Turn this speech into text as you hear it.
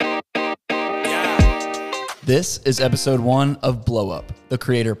This is episode 1 of Blow Up, the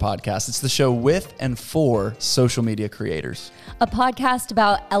Creator Podcast. It's the show with and for social media creators. A podcast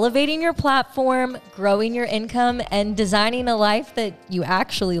about elevating your platform, growing your income, and designing a life that you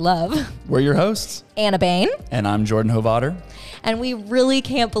actually love. We're your hosts. Anna Bain. And I'm Jordan Hovater. And we really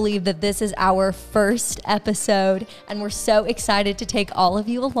can't believe that this is our first episode, and we're so excited to take all of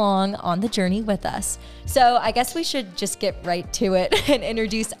you along on the journey with us. So I guess we should just get right to it and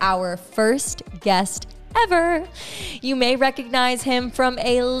introduce our first guest ever. You may recognize him from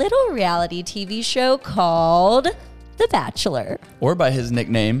a little reality TV show called The Bachelor. Or by his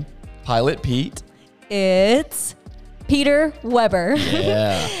nickname, Pilot Pete. It's Peter Weber.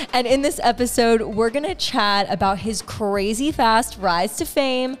 Yeah. And in this episode, we're going to chat about his crazy fast rise to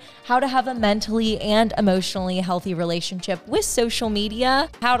fame, how to have a mentally and emotionally healthy relationship with social media,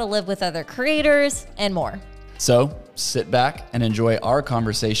 how to live with other creators, and more. So sit back and enjoy our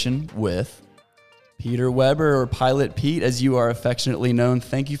conversation with Peter Weber, or Pilot Pete, as you are affectionately known.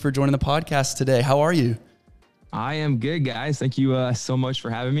 Thank you for joining the podcast today. How are you? I am good, guys. Thank you so much for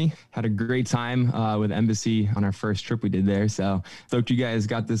having me. Had a great time with Embassy on our first trip we did there. So stoked you guys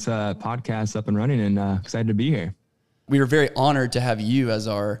got this podcast up and running, and excited to be here. We are very honored to have you as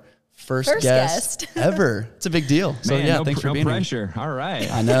our first guest ever. It's a big deal. So Man, yeah, thanks for being pressure. here. All right.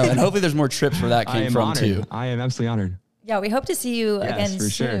 I know. And hopefully there's more trips where that came from honored. too. I am absolutely honored. Yeah, we hope to see you again for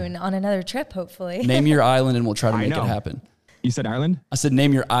soon sure. on another trip, hopefully. Name your island and we'll try to make it know. happen. You said Ireland? I said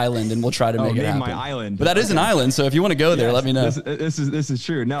name your island and we'll try to make it name happen. my island. But that is an island, so if you want to go there, Yes, let me know. This is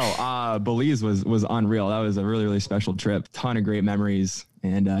true. No, Belize was unreal. That was a really, really special trip. Ton of great memories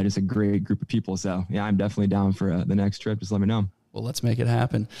and just a great group of people. So yeah, I'm definitely down for the next trip. Just let me know. Well, let's make it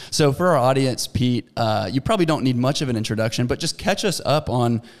happen. So for our audience, Pete, you probably don't need much of an introduction, but just catch us up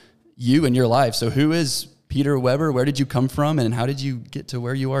on you and your life. So who is Peter Weber? Where did you come from and how did you get to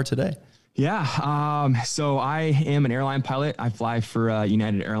where you are today? Yeah. So I am an airline pilot. I fly for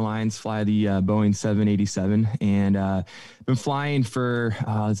United Airlines, fly the Boeing 787, and been flying for,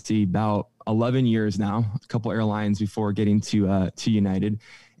 about 11 years now, a couple airlines before getting to United.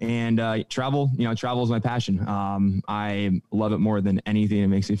 And travel is my passion. I love it more than anything. It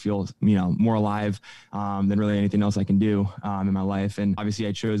makes me feel, more alive than really anything else I can do in my life. And obviously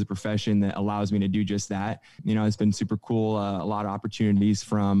I chose a profession that allows me to do just that. It's been super cool. A lot of opportunities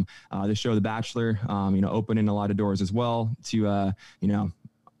from the show The Bachelor, opening a lot of doors as well to,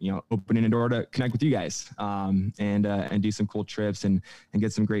 opening a door to connect with you guys and do some cool trips and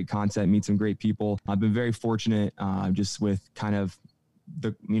get some great content, meet some great people. I've been very fortunate just with kind of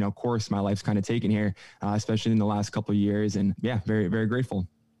the course my life's kind of taken here, especially in the last couple of years, and yeah, very, very grateful.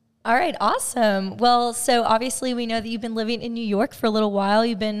 All right, awesome. Well, so obviously we know that you've been living in New York for a little while.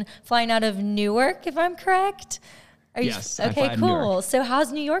 You've been flying out of Newark, if I'm correct. Yes. Okay, cool. So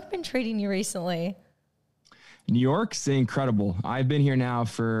how's New York been treating you recently? New York's incredible. I've been here now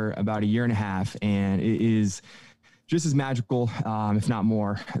for about a year and a half, and it is just as magical, if not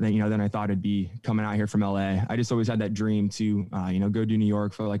more, than I thought it'd be coming out here from LA. I just always had that dream to, go to New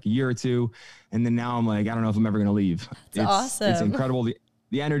York for like a year or two. And then now I'm like, I don't know if I'm ever going to leave. It's awesome. It's incredible.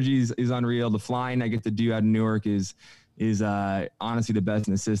 The energy is unreal. The flying I get to do out of New York is honestly the best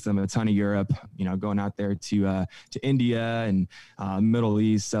in the system. A ton of Europe, going out there to India and Middle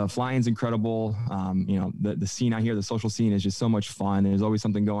East. So flying's incredible. The scene out here, the social scene is just so much fun. There's always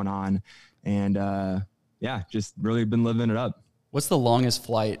something going on. And, yeah, just really been living it up. What's the longest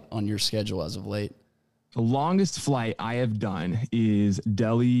flight on your schedule as of late? The longest flight I have done is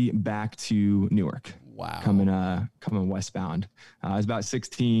Delhi back to Newark. Wow. Coming westbound. It's about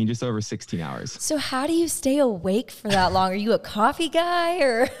just over 16 hours. So how do you stay awake for that long? Are you a coffee guy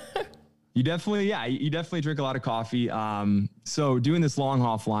or? You definitely drink a lot of coffee. So doing this long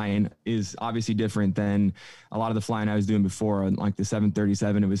haul flying is obviously different than a lot of the flying I was doing before. Like the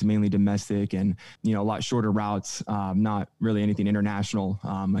 737, it was mainly domestic and, a lot shorter routes, not really anything international,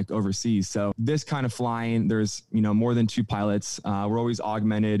 like overseas. So this kind of flying, there's, more than 2 pilots. We're always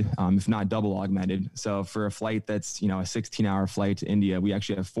augmented, if not double augmented. So for a flight that's, a 16-hour flight to India, we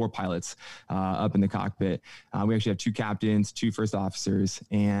actually have 4 pilots up in the cockpit. We actually have 2 captains, 2 first officers.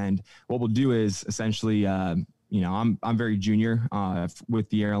 And what we'll do is essentially, I'm very junior with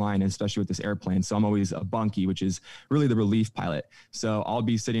the airline, especially with this airplane. So I'm always a bunkie, which is really the relief pilot. So I'll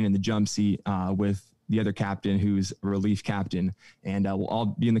be sitting in the jump seat with the other captain who's a relief captain. And we'll all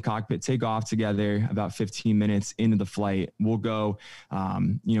be in the cockpit, take off together about 15 minutes into the flight. We'll go,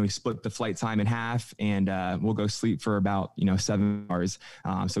 we split the flight time in half, and we'll go sleep for about, 7 hours.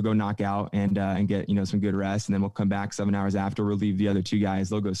 So go knock out and get, some good rest. And then we'll come back 7 hours after, relieve the other 2 guys.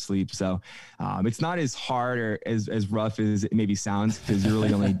 They'll go sleep. So it's not as hard or as rough as it maybe sounds, because you're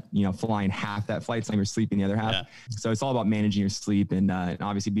really only, flying half that flight time, you're sleeping the other half. Yeah. So it's all about managing your sleep, and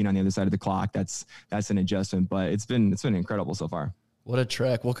obviously being on the other side of the clock. That's an adjustment, but it's been incredible so far. What a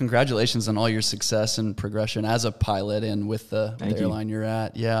trek. Well, congratulations on all your success and progression as a pilot and with the airline you're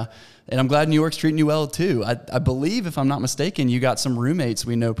at. Yeah. And I'm glad New York's treating you well too. I believe, if I'm not mistaken, you got some roommates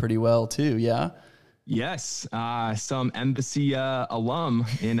we know pretty well too. Yeah. Yes, some Embassy alum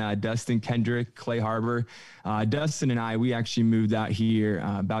in Dustin Kendrick, Clay Harbor. Dustin and I, we actually moved out here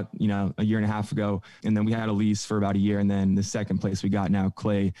about a year and a half ago, and then we had a lease for about a year, and then the second place we got now,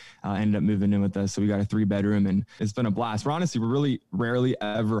 Clay ended up moving in with us, so we got a 3-bedroom, and it's been a blast. We're really rarely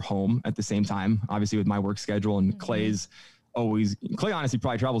ever home at the same time, obviously with my work schedule, and Clay honestly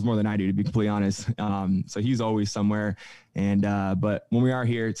probably travels more than I do, to be completely honest. So he's always somewhere. And, but when we are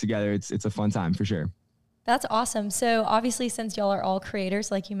here together, it's a fun time for sure. That's awesome. So obviously, since y'all are all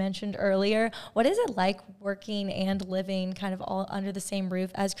creators, like you mentioned earlier, what is it like working and living kind of all under the same roof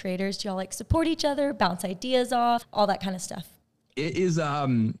as creators? Do y'all like support each other, bounce ideas off, all that kind of stuff? It is,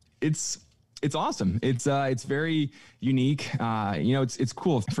 it's awesome. It's very unique. It's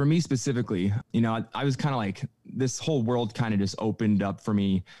cool for me specifically. I was kind of like, this whole world kind of just opened up for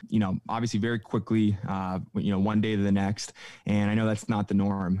me, obviously very quickly, one day to the next. And I know that's not the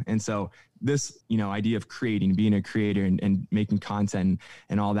norm. And so this, idea of being a creator and making content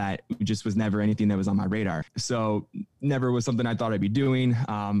and all that just was never anything that was on my radar. So never was something I thought I'd be doing.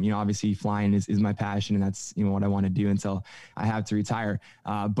 Obviously flying is my passion, and that's, what I want to do until I have to retire.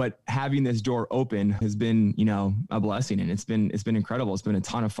 But having this door open has been, a blessing, and it's been incredible. It's been a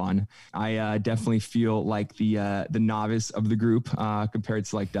ton of fun. I definitely feel like the novice of the group compared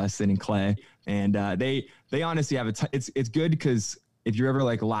to like Dustin and Clay. And they honestly have it's good, because if you're ever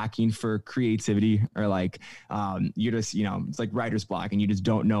like lacking for creativity, or like you're just, it's like writer's block and you just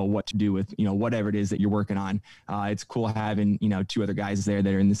don't know what to do with, whatever it is that you're working on. It's cool having, 2 other guys there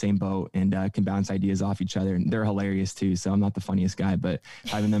that are in the same boat and can bounce ideas off each other. And they're hilarious too. So I'm not the funniest guy, but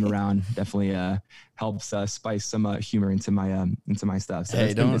having them around definitely helps spice some humor into my stuff. So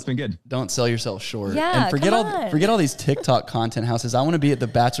hey, it's been good. Don't sell yourself short. Yeah, and forget all these TikTok content houses. I want to be at the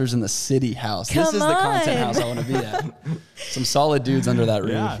Bachelors in the City house. This is the content house I want to be at. Some solid dudes under that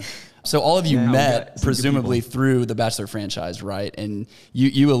roof. Yeah. So all of you met presumably through the Bachelor franchise, right? And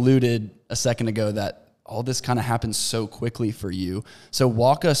you alluded a second ago that all this kind of happened so quickly for you. So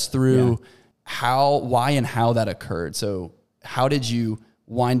walk us through why and how that occurred. So how did you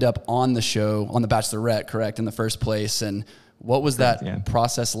wind up on the show, on The Bachelorette, correct, in the first place? And what was that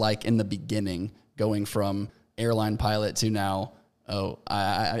process like in the beginning, going from airline pilot to now,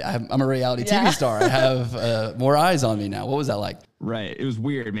 I'm a reality TV star. I have more eyes on me now. What was that like? Right. It was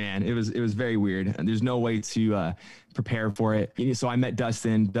weird, man. It was very weird. There's no way to prepare for it. So I met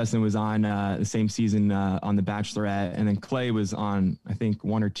Dustin. Dustin was on the same season on The Bachelorette, and then Clay was on, I think,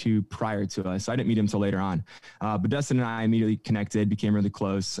 1 or 2 prior to us. So I didn't meet him till later on. But Dustin and I immediately connected, became really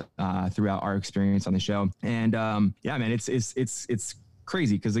close throughout our experience on the show. And man, it's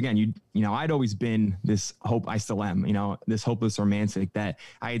crazy, because again, I'd always been this I still am, this hopeless romantic that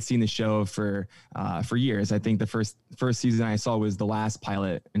I had seen the show for years. I think the first season I saw was the last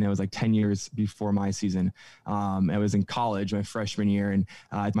pilot, and it was like 10 years before my season. I was in college, my freshman year, and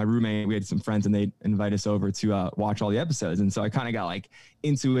my roommate, we had some friends, and they invite us over to watch all the episodes. And so I kind of got like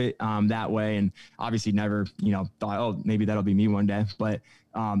into it that way, and obviously never, thought, oh, maybe that'll be me one day. But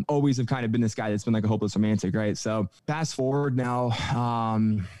always have kind of been this guy that's been like a hopeless romantic, right? So fast forward now,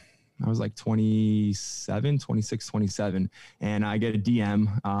 I was like 26, 27. And I get a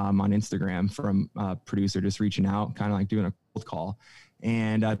DM on Instagram from a producer just reaching out, kind of like doing a cold call.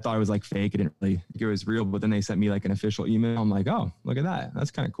 And I thought it was like fake. I didn't really think it was real, but then they sent me like an official email. I'm like, oh, look at that.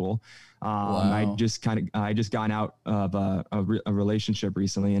 That's kind of cool. Wow. I just gotten out of a relationship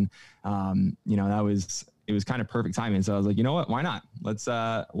recently. And, it was kind of perfect timing. So I was like, you know what, why not? Let's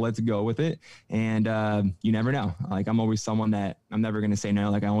go with it. And you never know. Like, I'm always someone that I'm never going to say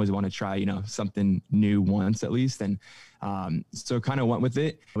no. Like, I always want to try, something new once at least. And so kind of went with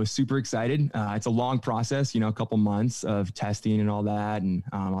it. I was super excited. It's a long process, a couple months of testing and all that, and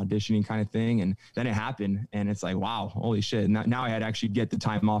auditioning kind of thing. And then it happened, and it's like, wow, holy shit. Now I had to actually get the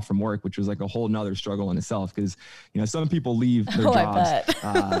time off from work, which was like a whole nother struggle in itself. Cause some people leave their jobs,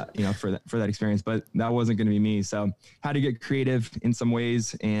 for that experience, but that wasn't going to be me. So had to get creative in some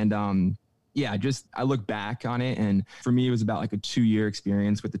ways. And, Yeah, just I look back on it, and for me, it was about like a 2-year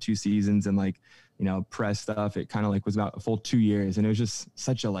experience with the 2 seasons and like, press stuff. It kind of like was about a full 2 years, and it was just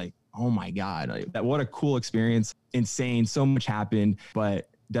such a like, oh my God, like, that what a cool experience. Insane. So much happened, but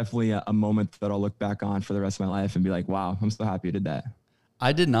definitely a moment that I'll look back on for the rest of my life and be like, wow, I'm so happy I did that.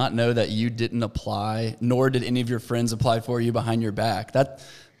 I did not know that you didn't apply, nor did any of your friends apply for you behind your back. That's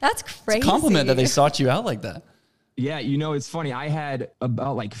crazy. It's a compliment that they sought you out like that. Yeah, it's funny. I had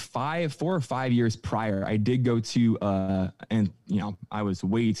about like 4 or 5 years prior, I did go to, and I was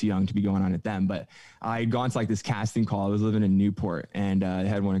way too young to be going on at them, but I had gone to like this casting call. I was living in Newport, and they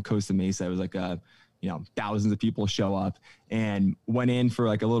had one in Costa Mesa. It was like thousands of people show up, and went in for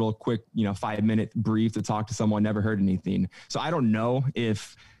like a little quick, 5-minute brief to talk to someone, never heard anything. So I don't know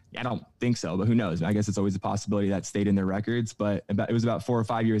if, I don't think so, but who knows? I guess it's always a possibility that stayed in their records, but it was about 4 or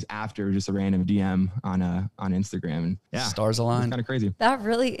 5 years after, just a random DM on Instagram. And yeah, stars aligned. Kind of crazy. That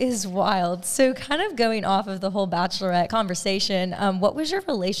really is wild. So kind of going off of the whole Bachelorette conversation, what was your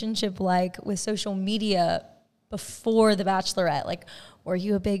relationship like with social media before the Bachelorette? Like, were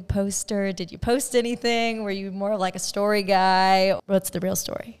you a big poster? Did you post anything? Were you more like a story guy? What's the real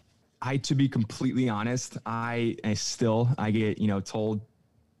story? To be completely honest, I get, told,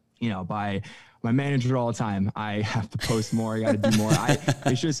 by my manager all the time, I have to post more. I got to do more.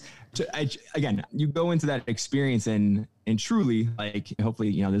 Again, you go into that experience and truly, like,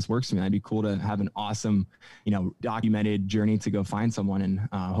 hopefully, this works for me. That'd be cool to have an awesome, documented journey to go find someone, and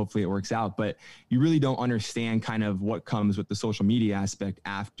hopefully it works out. But you really don't understand kind of what comes with the social media aspect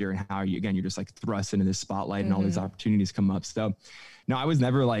after, and how you're just like thrust into this spotlight and all these opportunities come up. So no, I was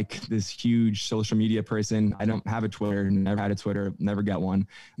never like this huge social media person. I don't have a Twitter, never had a Twitter, never got one.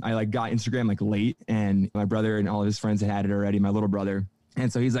 I like got Instagram like late, and my brother and all of his friends had it already, my little brother.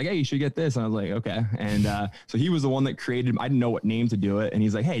 And so he's like, hey, you should get this. And I was like, okay. And so he was the one that created, I didn't know what name to do it. And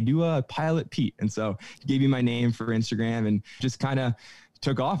he's like, hey, do a Pilot Pete. And so he gave me my name for Instagram, and just kind of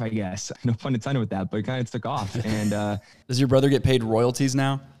took off, I guess. No pun intended with that, but it kind of took off. And does your brother get paid royalties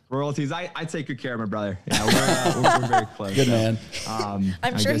now? Royalties. I take good care of my brother. Yeah, we're very close. Good man.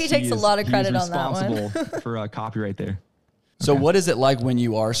 I'm sure he takes a lot of credit on that one. Responsible for copyright there. So what is it like when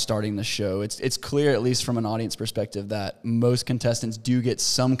you are starting the show? It's clear, at least from an audience perspective, that most contestants do get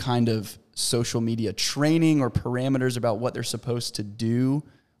some kind of social media training or parameters about what they're supposed to do.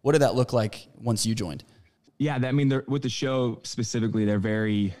 What did that look like once you joined? Yeah, with the show specifically, they're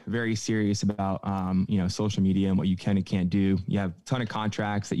very, very serious about, social media and what you can and can't do. You have a ton of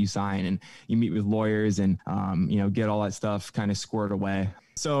contracts that you sign, and you meet with lawyers and, get all that stuff kind of squared away.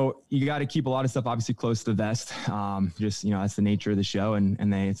 So you got to keep a lot of stuff obviously close to the vest. That's the nature of the show, and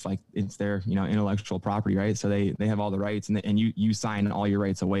it's their, intellectual property, right? So they have all the rights, and you sign all your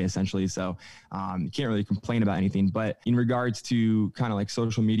rights away essentially. So you can't really complain about anything. But in regards to kind of like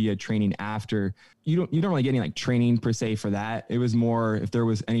social media training after, you don't really get any like training per se for that. It was more, if there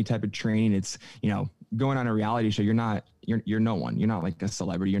was any type of training, it's, going on a reality show, you're no one. You're not like a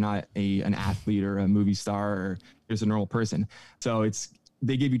celebrity. You're not an athlete or a movie star, or just a normal person. So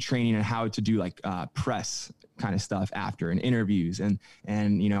they give you training on how to do like press kind of stuff after, and interviews, and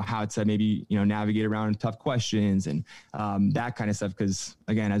how to maybe, navigate around tough questions and that kind of stuff. Because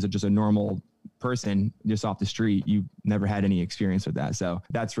again, as just a normal person just off the street, you never had any experience with that. So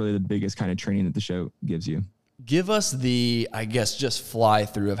that's really the biggest kind of training that the show gives you. Give us the, I guess, just fly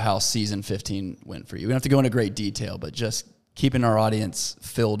through of how season 15 went for you. We don't have to go into great detail, but just keeping our audience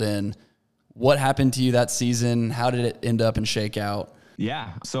filled in. What happened to you that season? How did it end up and shake out?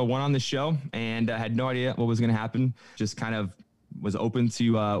 Yeah. So went on the show, and I had no idea what was going to happen. Just kind of was open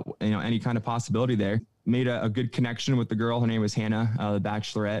to, any kind of possibility there. Made a good connection with the girl. Her name was Hannah, the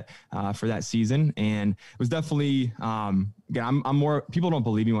Bachelorette, for that season. And it was definitely, again, I'm more, people don't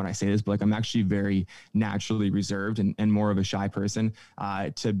believe me when I say this, but like, I'm actually very naturally reserved and more of a shy person.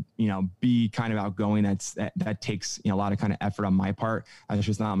 To, be kind of outgoing, that takes, a lot of kind of effort on my part. It's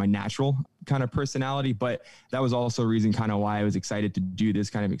just not my natural kind of personality, but that was also a reason kind of why I was excited to do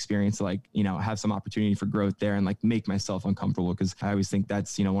this kind of experience, to like, have some opportunity for growth there and like make myself uncomfortable. Cause I always think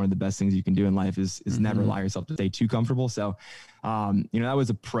that's, one of the best things you can do in life is never allow yourself to stay too comfortable. So, that was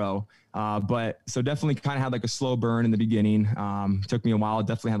a pro. But so definitely kind of had like a slow burn in the beginning. Took me a while.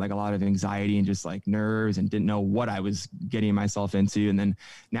 Definitely had like a lot of anxiety and just like nerves, and didn't know what I was getting myself into. And then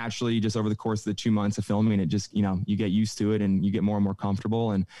naturally, just over the course of the 2 months of filming, it just, you get used to it and you get more and more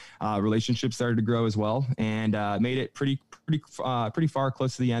comfortable, and relationships started to grow as well, and made it pretty far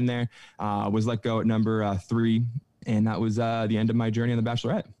close to the end there. Was let go at number 3. And that was the end of my journey on The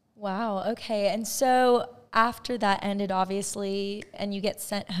Bachelorette. Wow. Okay. And so after that ended, obviously, and you get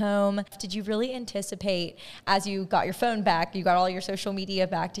sent home, did you really anticipate, as you got your phone back, you got all your social media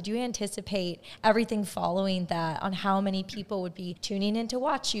back, did you anticipate everything following that, on how many people would be tuning in to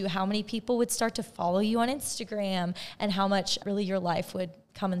watch you, how many people would start to follow you on Instagram, and how much really your life would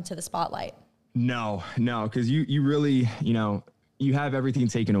come into the spotlight? No, because you really, you have everything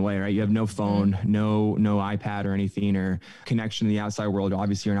taken away, right? You have no phone, no iPad or anything, or connection to the outside world.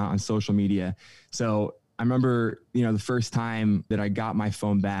 Obviously, you're not on social media. So I remember, the first time that I got my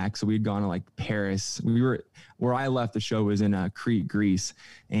phone back. So we'd gone to like Paris. Where I left the show was in Crete, Greece.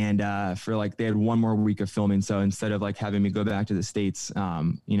 And for like, they had one more week of filming. So instead of like having me go back to the States,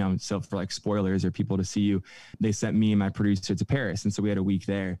 so for like spoilers or people to see you, they sent me and my producer to Paris. And so we had a week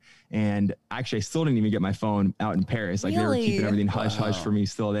there. And actually, I still didn't even get my phone out in Paris. Like, really? They were keeping everything hush for me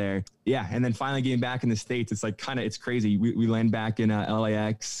still there. Yeah. And then finally getting back in the States, it's like it's crazy. We land back in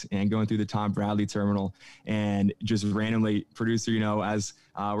LAX and going through the Tom Bradley terminal, and just randomly producer, as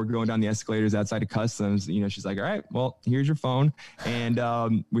we're going down the escalators outside of customs, she's like, all right, well, here's your phone.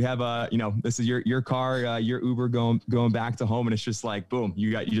 And we have this is your car, your Uber going back to home. And it's just like, boom,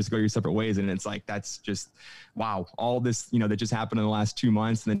 you just go your separate ways. And it's like, that's just, wow, all this, that just happened in the last 2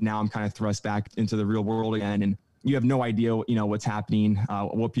 months. And then now I'm kind of thrust back into the real world again. And you have no idea, what's happening,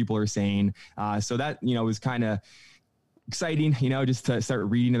 what people are saying. So that, was kind of exciting, just to start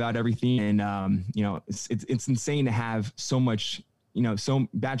reading about everything. And, it's insane to have so much, so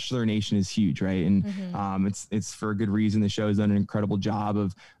Bachelor Nation is huge, right? And it's for a good reason. The show has done an incredible job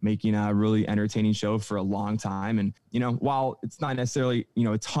of making a really entertaining show for a long time. And, while it's not necessarily,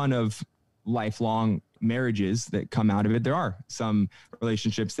 a ton of lifelong marriages that come out of it, there are some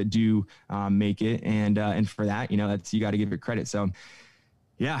relationships that do make it. And for that, that's, you got to give it credit. So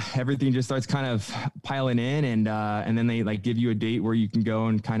yeah, everything just starts kind of piling in, and then they like give you a date where you can go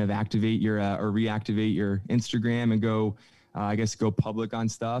and kind of activate your or reactivate your Instagram and go, go public on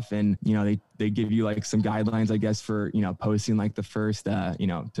stuff. And, they give you like some guidelines, I guess, for, posting like the first, to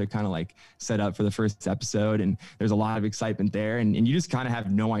kind of like set up for the first episode. And there's a lot of excitement there, and you just kind of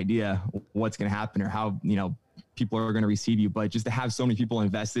have no idea what's going to happen or how, people are going to receive you. But just to have so many people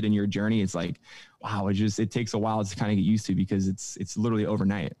invested in your journey, it's like, wow, it takes a while to kind of get used to, because it's literally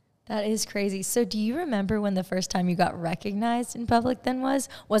overnight. That is crazy. So do you remember when the first time you got recognized in public then was?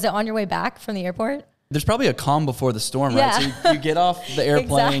 Was it on your way back from the airport? There's probably a calm before the storm, right? So you get off the airplane,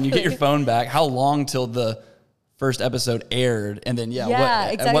 exactly. You get your phone back. How long till the first episode aired? And then,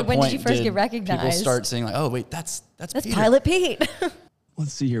 exactly. At what point did you first get recognized? People start saying like, oh, wait, that's Peter. Pilot Pete.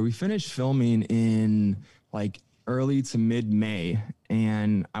 Let's see here. We finished filming in like early to mid-May.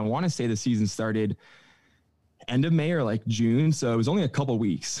 And I want to say the season started end of May or like June. So it was only a couple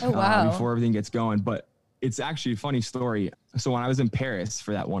weeks before everything gets going. But it's actually a funny story. So when I was in Paris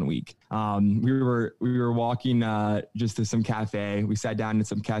for that 1 week, we were walking just to some cafe. We sat down in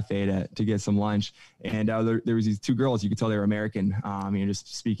some cafe to get some lunch, and there was these two girls. You could tell they were American,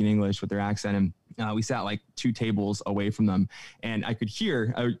 just speaking English with their accent. And we sat like 2 tables away from them, and I could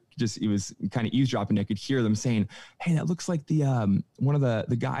hear. It was kind of eavesdropping. I could hear them saying, "Hey, that looks like the one of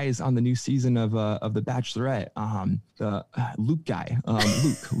the guys on the new season of The Bachelorette, the Luke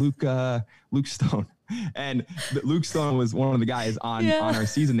guy, Luke Stone." And Luke Stone was one of the guys on our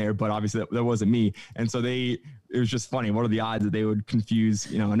season there, but obviously that wasn't me. And so it was just funny. What are the odds that they would confuse,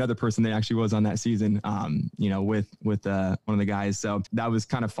 another person that actually was on that season, with one of the guys. So that was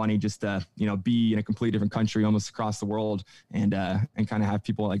kind of funny, just to, be in a completely different country, almost across the world, and kind of have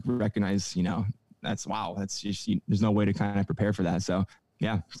people like recognize, that's just, there's no way to kind of prepare for that. So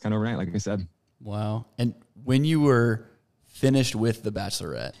yeah, it's kind of overnight, like I said. Wow. And when you were finished with The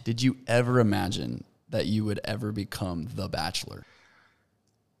Bachelorette, did you ever imagine that you would ever become The Bachelor?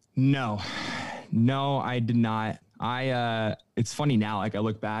 No, I did not. It's funny now, like I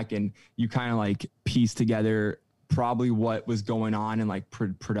look back and you kind of like piece together probably what was going on in like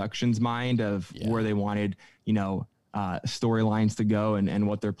production's mind of where they wanted, storylines to go and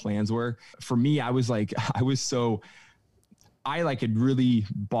what their plans were. For me, I had really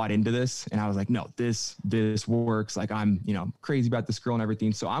bought into this, and I was like, no, this works. Like I'm, crazy about this girl and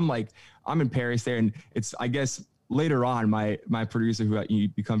everything. So I'm in Paris there, and it's, I guess later on, my producer, who you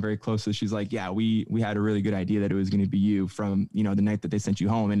become very close to, she's like, yeah, we had a really good idea that it was going to be you from, the night that they sent you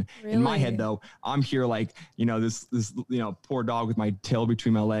home. And really? In my head though, I'm here like, this, poor dog with my tail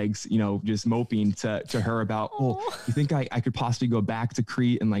between my legs, just moping to her about, you think I could possibly go back to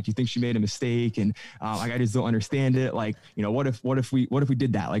Crete, and like, you think she made a mistake, and like, I just don't understand it. Like, what if we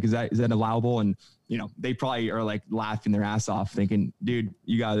did that? Like, is that allowable? And they probably are like laughing their ass off thinking, dude,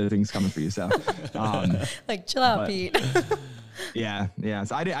 you got other things coming for you. So, like, chill out, Pete. Yeah.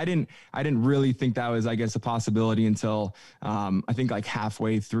 So I didn't really think that was, I guess, a possibility until I think like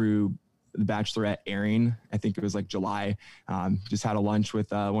halfway through the Bachelorette airing. I think it was like July. Just had a lunch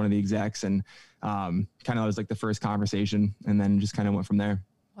with one of the execs, and kind of was like the first conversation, and then just kind of went from there.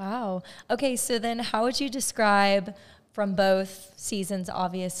 Wow. Okay, so then how would you describe, from both seasons,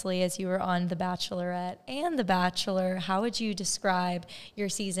 obviously, as you were on The Bachelorette and The Bachelor, how would you describe your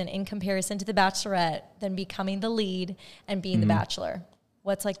season in comparison to The Bachelorette, then becoming the lead and being The Bachelor?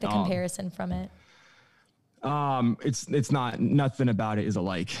 What's like the comparison from it? It's nothing about it is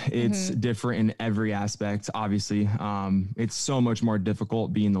alike. It's different in every aspect. Obviously, it's so much more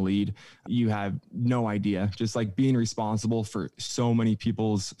difficult being the lead. You have no idea, just like being responsible for so many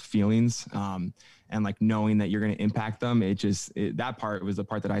people's feelings, and like knowing that you're going to impact them. That part was the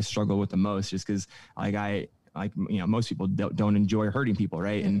part that I struggled with the most, just because most people don't enjoy hurting people.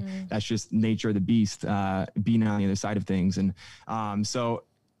 Right. And that's just nature of the beast, being on the other side of things. And, so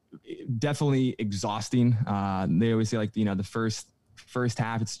definitely exhausting. They always say like, the first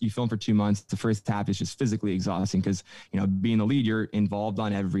half, you film for 2 months. The first half is just physically exhausting because, being the lead, you're involved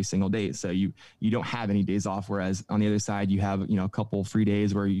on every single day. So you don't have any days off. Whereas on the other side, you have, a couple free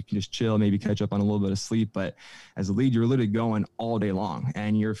days where you can just chill, maybe catch up on a little bit of sleep. But as a lead, you're literally going all day long,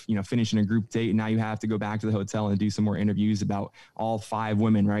 and you're, finishing a group date. And now you have to go back to the hotel and do some more interviews about all 5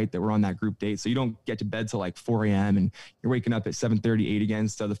 women, right, that were on that group date. So you don't get to bed till like 4 a.m. and you're waking up at 7:30, 8 again.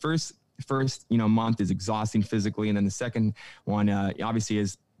 So the first month is exhausting physically, and then the second one obviously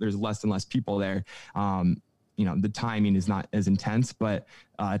there's less and less people there. The timing is not as intense, but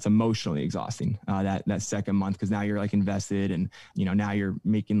it's emotionally exhausting that second month, because now you're like invested, and now you're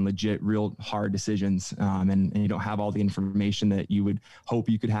making legit real hard decisions, and you don't have all the information that you would hope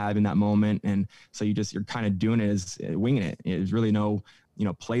you could have in that moment. And so you're kind of doing it as winging it. There's really no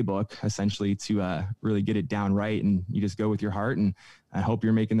playbook essentially to really get it down right, and you just go with your heart, and I hope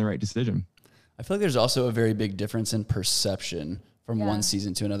you're making the right decision. I feel like there's also a very big difference in perception from one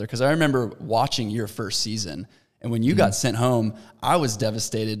season to another, because I remember watching your first season, and when you got sent home, I was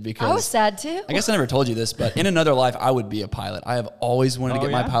devastated because I was sad too. I guess I never told you this, but in another life, I would be a pilot. I have always wanted to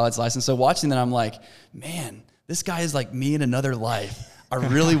get my pilot's license. So watching that, I'm like, man, this guy is like me in another life. I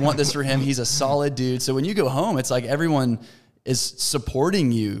really want this for him. He's a solid dude. So when you go home, it's like everyone is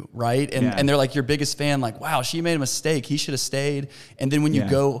supporting you, right? And they're like your biggest fan, like, wow, she made a mistake. He should have stayed. And then when you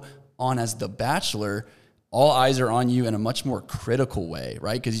go on as The Bachelor, all eyes are on you in a much more critical way,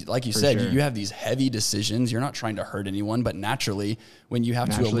 right? Because like you said, you have these heavy decisions. You're not trying to hurt anyone, but naturally, when you have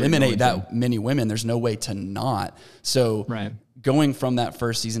to eliminate that many women, there's no way to not. So going from that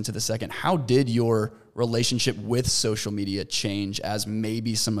first season to the second, how did your relationship with social media change as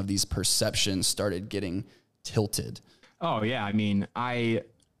maybe some of these perceptions started getting tilted? Oh yeah. I mean, on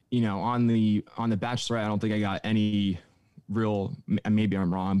the Bachelorette, I don't think I got any real, maybe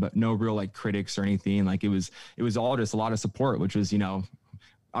I'm wrong, but no real like critics or anything. Like it was all just a lot of support, which was,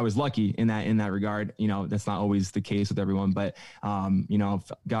 I was lucky in that regard. That's not always the case with everyone, but,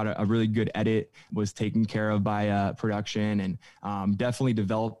 got a really good edit, was taken care of by production, and definitely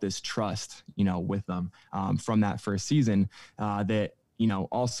developed this trust, with them from that first season that,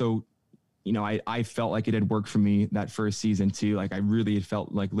 also, I felt like it had worked for me that first season too. Like I really had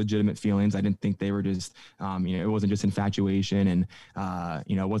felt like legitimate feelings. I didn't think they were just, it wasn't just infatuation, and,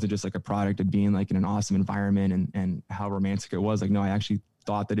 it wasn't just like a product of being like in an awesome environment and how romantic it was. Like, no, I actually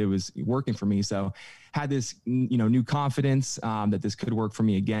thought that it was working for me. So had this, new confidence, that this could work for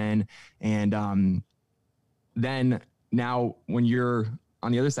me again. And, then now when you're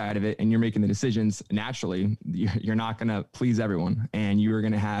on the other side of it and you're making the decisions, naturally, you're not going to please everyone, and you're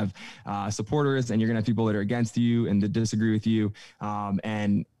going to have supporters, and you're going to have people that are against you and that disagree with you.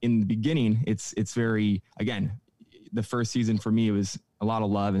 And in the beginning, it's very, again, the first season for me, it was a lot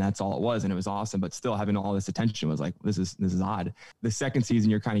of love, and that's all it was. And it was awesome, but still having all this attention was like, this is odd. The second season,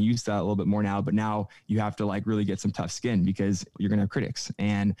 you're kind of used to that a little bit more now, but now you have to like really get some tough skin, because you're going to have critics,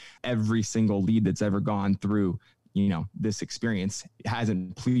 and every single lead that's ever gone through this experience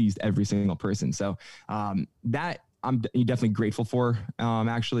hasn't pleased every single person. So that I'm definitely grateful for,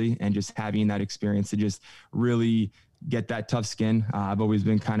 actually, and just having that experience to just really get that tough skin. I've always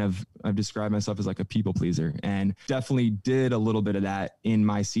been I've described myself as like a people pleaser, and definitely did a little bit of that in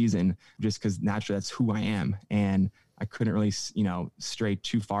my season, just because naturally that's who I am. And I couldn't really, stray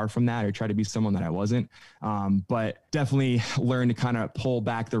too far from that or try to be someone that I wasn't. But definitely learn to kind of pull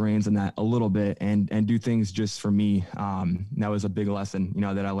back the reins on that a little bit and do things just for me. That was a big lesson,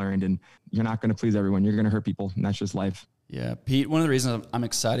 that I learned. And you're not going to please everyone. You're going to hurt people, and that's just life. Yeah. Pete, one of the reasons I'm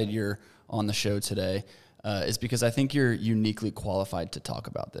excited you're on the show today is because I think you're uniquely qualified to talk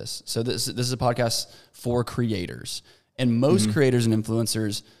about this. So this is a podcast for creators. And most creators and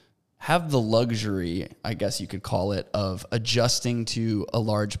influencers have the luxury, I guess you could call it, of adjusting to a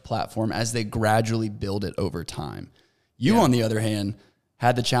large platform as they gradually build it over time. You, on the other hand,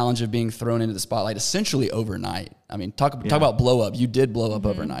 had the challenge of being thrown into the spotlight essentially overnight. I mean, talk about blow up. You did blow up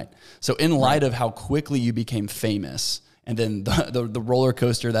overnight. So in light of how quickly you became famous and then the roller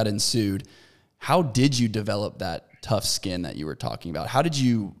coaster that ensued, how did you develop that tough skin that you were talking about? How did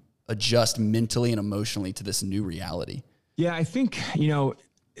you adjust mentally and emotionally to this new reality? Yeah, I think,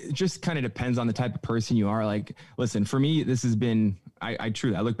 it just kind of depends on the type of person you are. Like, listen, for me, this has been, I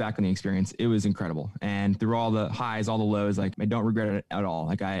truly, I look back on the experience. It was incredible. And through all the highs, all the lows, like I don't regret it at all.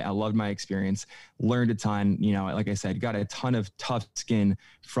 Like I loved my experience, learned a ton, like I said, got a ton of tough skin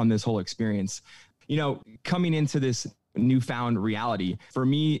from this whole experience. Coming into this newfound reality, for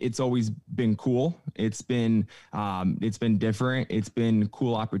me, it's always been cool. It's been different. It's been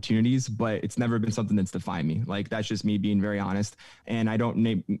cool opportunities, but it's never been something that's defined me. Like, that's just me being very honest. And I don't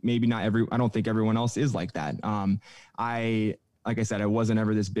think everyone else is like that. Like I said, I wasn't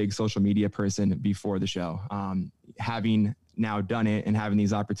ever this big social media person before the show. Having now done it and having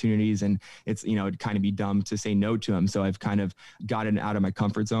these opportunities, and it's, it'd kind of be dumb to say no to them. So I've kind of gotten out of my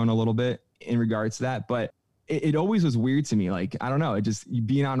comfort zone a little bit in regards to that. But it always was weird to me. Like, I don't know, it just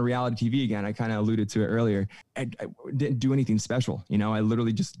being on reality TV again, I kind of alluded to it earlier. I didn't do anything special. I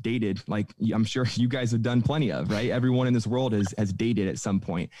literally just dated, like I'm sure you guys have done plenty of, right? Everyone in this world has dated at some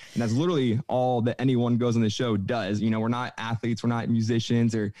point. And that's literally all that anyone goes on the show does. We're not athletes, we're not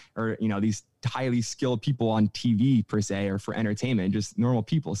musicians or these highly skilled people on TV per se, or for entertainment, just normal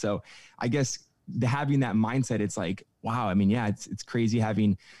people. So I guess having that mindset, it's like, wow. I mean, yeah, it's crazy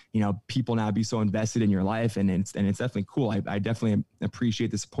having, people now be so invested in your life, and it's definitely cool. I definitely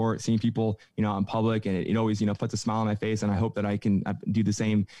appreciate the support, seeing people, in public, and it always, puts a smile on my face. And I hope that I can do the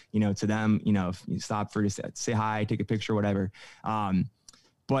same, to them, if you stop for to say hi, take a picture, whatever.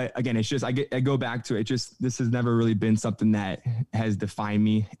 But again, it's just, I go back to it. This has never really been something that has defined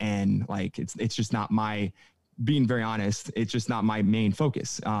me. And like, it's just not being very honest, it's just not my main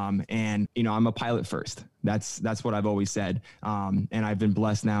focus. And I'm a pilot first. That's what I've always said. And I've been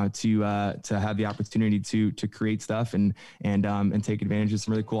blessed now to have the opportunity to create stuff and take advantage of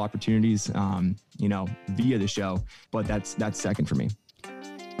some really cool opportunities, via the show. But that's second for me.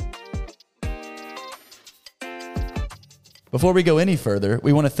 Before we go any further,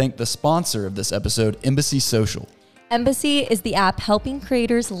 we want to thank the sponsor of this episode, Embassy Social. Embassy is the app helping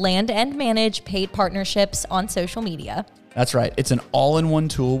creators land and manage paid partnerships on social media. That's right. It's an all-in-one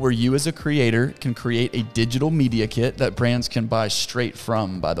tool where you as a creator can create a digital media kit that brands can buy straight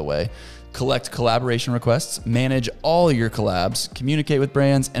from, by the way, collect collaboration requests, manage all your collabs, communicate with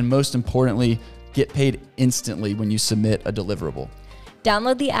brands, and most importantly, get paid instantly when you submit a deliverable.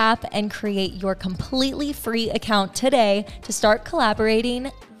 Download the app and create your completely free account today to start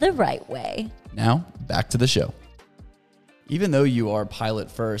collaborating the right way. Now, back to the show. Even though you are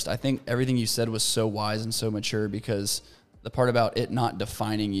pilot first, I think everything you said was so wise and so mature, because the part about it not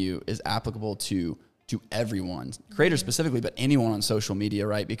defining you is applicable to everyone, creators specifically, but anyone on social media,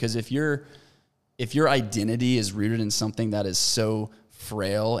 right? Because if your identity is rooted in something that is so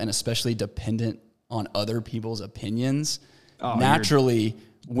frail and especially dependent on other people's opinions, naturally,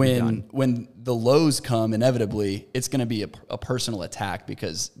 when the lows come, inevitably, it's going to be a personal attack,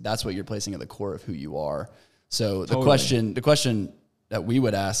 because that's what you're placing at the core of who you are. So the question that we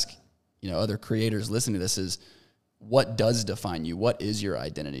would ask, other creators listening to this is, what does define you? What is your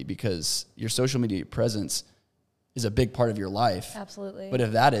identity? Because your social media presence is a big part of your life. Absolutely. But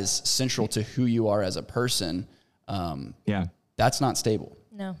if that is central to who you are as a person, that's not stable.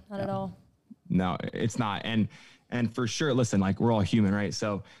 No, not at all. No, it's not. And for sure, listen, like, we're all human, right?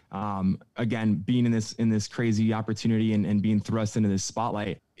 So, again, being in this crazy opportunity and being thrust into this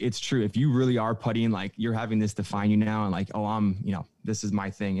spotlight, it's true. If you really are putting, like, you're having this define you now, and like, oh, I'm, this is my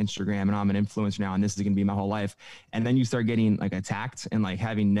thing, Instagram, and I'm an influencer now, and this is going to be my whole life. And then you start getting like attacked and like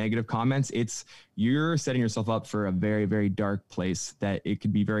having negative comments. You're setting yourself up for a very, very dark place that it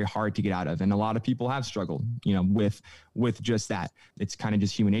could be very hard to get out of. And a lot of people have struggled, with just that. It's kind of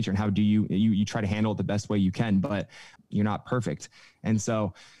just human nature. And how do you try to handle it the best way you can, but you're not perfect. And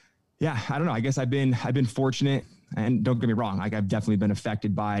so, yeah, I don't know. I guess I've been fortunate, and don't get me wrong, like, I've definitely been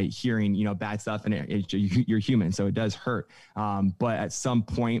affected by hearing, bad stuff, and you're human, so it does hurt. But at some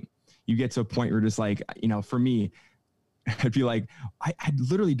point you get to a point where just like, for me, I'd be like, I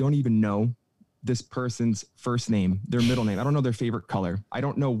literally don't even know this person's first name, their middle name. I don't know their favorite color. I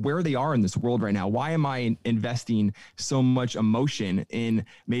don't know where they are in this world right now. Why am I investing so much emotion in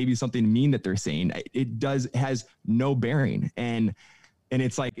maybe something mean that they're saying? It has no bearing. And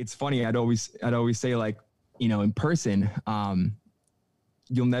it's like, it's funny. I'd always say, like, in person,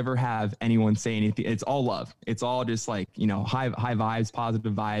 you'll never have anyone say anything. It's all love. It's all just like, high vibes,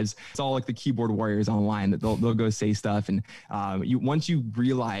 positive vibes. It's all like the keyboard warriors online that they'll go say stuff. And once you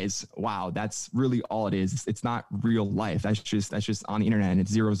realize, wow, that's really all it is. It's not real life. That's just on the internet, and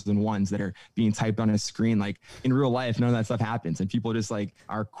it's zeros and ones that are being typed on a screen. Like in real life, none of that stuff happens, and people just like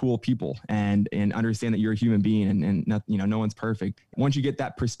are cool people and understand that you're a human being, and not, no one's perfect. Once you get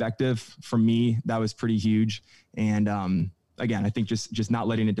that perspective, for me, that was pretty huge. And, again, I think just not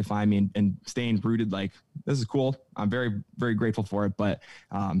letting it define me and staying rooted, like, this is cool. I'm very, very grateful for it. But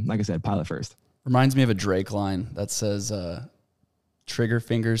like I said, pilot first. Reminds me of a Drake line that says, trigger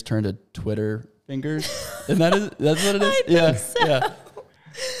fingers turn to Twitter fingers. And that's what it is? I think so. Yeah.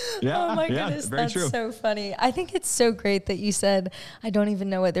 Yeah. Oh my goodness, very that's true. so funny. I think it's so great that you said, I don't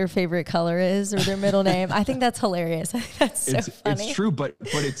even know what their favorite color is or their middle name. I think that's hilarious. I think that's so funny. It's true, but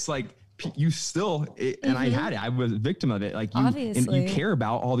it's like, you still, and I was a victim of it. Like Obviously. and you care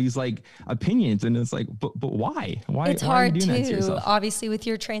about all these like opinions, and it's like, but why? It's why hard are you doing that to too. yourself? Obviously, with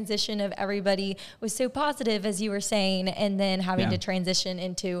your transition of everybody was so positive, as you were saying, and then having to transition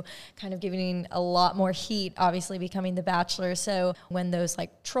into kind of giving a lot more heat, obviously becoming the Bachelor. So when those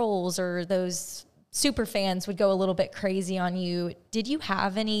like trolls or those super fans would go a little bit crazy on you, did you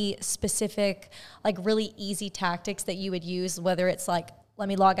have any specific, like really easy tactics that you would use, whether it's like, let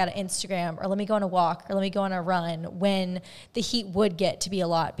me log out of Instagram, or let me go on a walk, or let me go on a run, when the heat would get to be a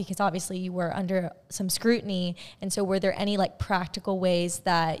lot? Because obviously you were under some scrutiny. And so were there any like practical ways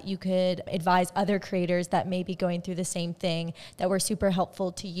that you could advise other creators that may be going through the same thing that were super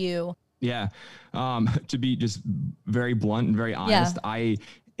helpful to you? Yeah. To be just very blunt and very honest, I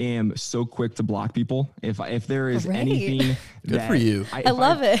am so quick to block people. If there is anything Good for you. I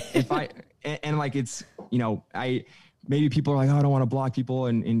love it. And like, it's, maybe people are like, oh, I don't want to block people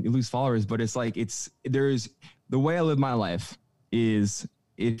and lose followers, but it's like, there's the way I live my life is,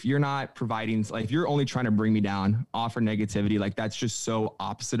 if you're not providing, like, if you're only trying to bring me down, offer negativity, like, that's just so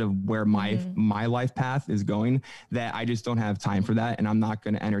opposite of where my life path is going, that I just don't have time for that. And I'm not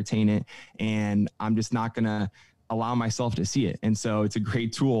going to entertain it. And I'm just not going to allow myself to see it. And so it's a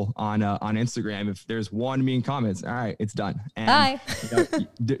great tool on Instagram. If there's one mean comments, all right, it's done. And bye.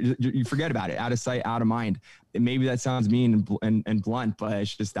 You forget about it, out of sight, out of mind. And maybe that sounds mean and blunt, but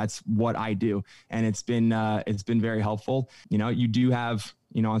it's just, that's what I do. And it's been very helpful. You do have,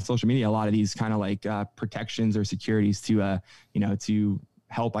 on social media, a lot of these kind of like protections or securities to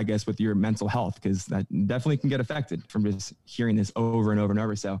help, I guess, with your mental health, because that definitely can get affected from just hearing this over and over and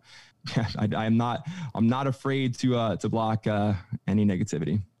over. So I'm not afraid to block any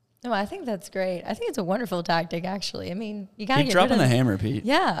negativity. No, I think that's great. I think it's a wonderful tactic, actually. I mean, you gotta Keep get rid dropping of the hammer, Pete.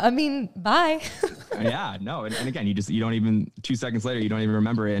 Yeah, I mean, bye. Yeah, no, and again, you don't even 2 seconds later, you don't even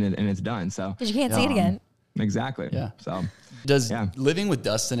remember it, and it's done. So Because you can't see it again. Exactly. Yeah. So does living with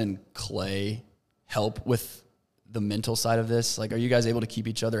Dustin and Clay help with the mental side of this? Like, are you guys able to keep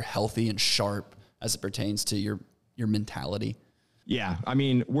each other healthy and sharp as it pertains to your mentality? Yeah, I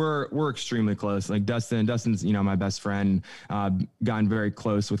mean, we're extremely close. Like Dustin's, my best friend. Gotten very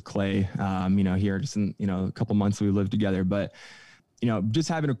close with Clay. Here just in a couple months we lived together, but just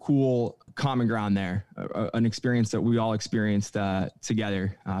having a cool common ground there, an experience that we all experienced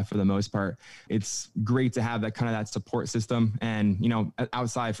together for the most part. It's great to have that support system. And,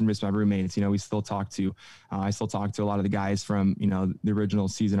 outside from just my roommates, we still talk to, I still talk to a lot of the guys from, the original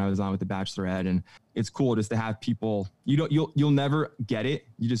season I was on with The Bachelorette. And it's cool just to have people, you'll never get it.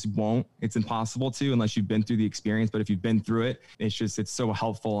 You just won't. It's impossible to, unless you've been through the experience. But if you've been through it, it's so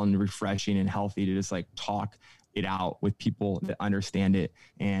helpful and refreshing and healthy to just like talk it out with people that understand it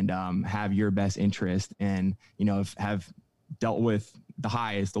and have your best interest, and have dealt with the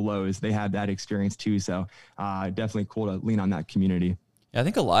highs, the lows. They have that experience too. So definitely cool to lean on that community. Yeah, I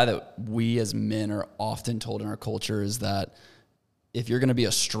think a lie that we as men are often told in our culture is that if you're going to be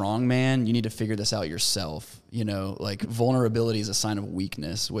a strong man, you need to figure this out yourself. Like vulnerability is a sign of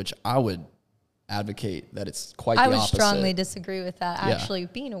weakness, which I would advocate that it's quite the opposite. I would strongly disagree with that, actually,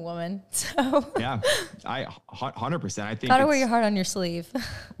 being a woman. So yeah, I 100%. I think gotta wear your heart on your sleeve.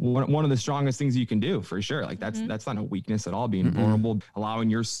 one of the strongest things you can do, for sure. Like that's not a weakness at all. Being vulnerable, allowing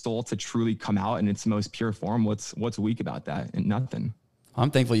your soul to truly come out in its most pure form. What's weak about that? And nothing. I'm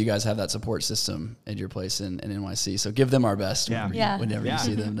thankful you guys have that support system at your place in NYC. So give them our best whenever you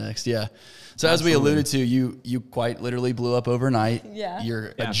see them next. Yeah. So as we alluded to, you quite literally blew up overnight. Yeah.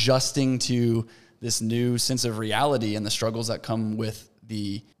 You're adjusting to this new sense of reality and the struggles that come with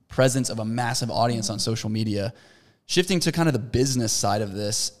the presence of a massive audience on social media. Shifting to kind of the business side of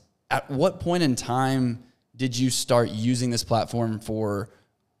this, at what point in time did you start using this platform for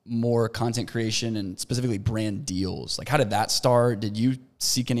more content creation and specifically brand deals? Like, how did that start? Did you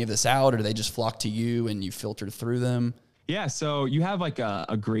seek any of this out, or did they just flock to you and you filtered through them? Yeah. So you have like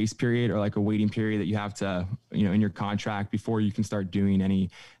a grace period or like a waiting period that you have to, in your contract before you can start doing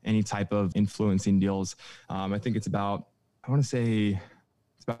any type of influencing deals. I think it's about 3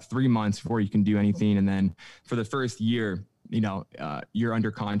 months before you can do anything. And then for the first year, you're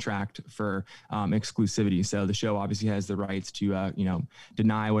under contract for exclusivity. So the show obviously has the rights to,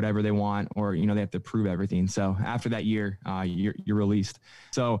 deny whatever they want, or, they have to prove everything. So after that year, you're released.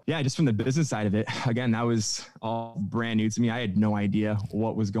 So yeah, just from the business side of it, again, that was all brand new to me. I had no idea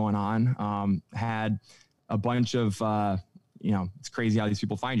what was going on. Had a bunch of, it's crazy how these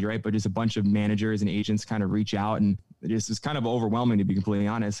people find you, right? But just a bunch of managers and agents kind of reach out, and it just is kind of overwhelming, to be completely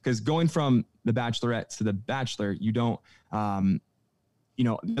honest, because going from The Bachelorette to The Bachelor, you don't, the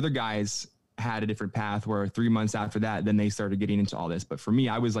other guys had a different path where 3 months after that, then they started getting into all this. But for me,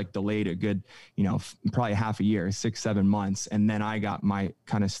 I was like delayed a good, probably half a year, 6-7 months. And then I got my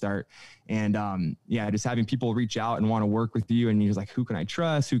kind of start. And just having people reach out and want to work with you. And you're like, who can I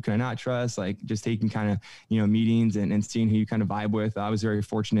trust? Who can I not trust? Like just taking kind of, meetings and seeing who you kind of vibe with. I was very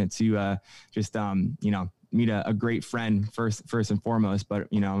fortunate to meet a great friend first and foremost, but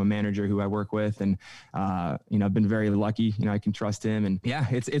I'm a manager who I work with, and I've been very lucky. I can trust him, and yeah,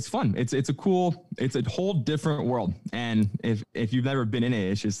 it's fun. It's a whole different world. And if you've never been in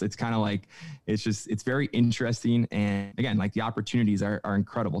it, it's very interesting. And again, like the opportunities are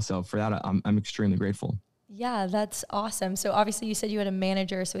incredible. So for that, I'm extremely grateful. Yeah, that's awesome. So obviously you said you had a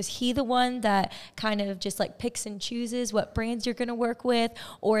manager. So is he the one that kind of just like picks and chooses what brands you're going to work with?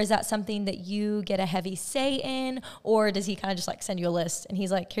 Or is that something that you get a heavy say in? Or does he kind of just like send you a list and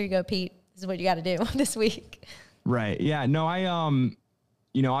he's like, here you go, Pete, this is what you got to do this week? Right. Yeah. No,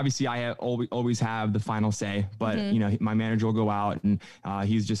 obviously I always have the final say, but my manager will go out, and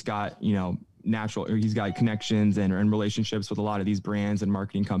he's just got, he's got connections and relationships with a lot of these brands and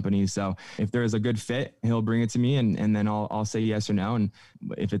marketing companies. So if there's a good fit, he'll bring it to me, and then I'll say yes or no. And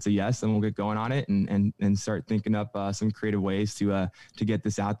if it's a yes, then we'll get going on it and start thinking up some creative ways to get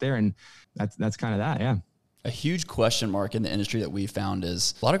this out there. And that's kind of that. Yeah. A huge question mark in the industry that we found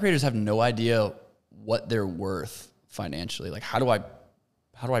is a lot of creators have no idea what they're worth financially. Like, how do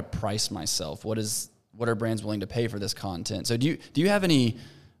I price myself? What are brands willing to pay for this content? So do you have any,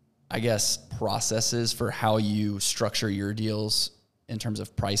 I guess, processes for how you structure your deals in terms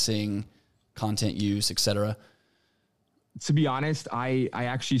of pricing, content use, et cetera? To be honest, I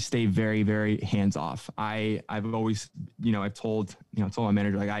actually stay very, very hands off. I've always, I've told my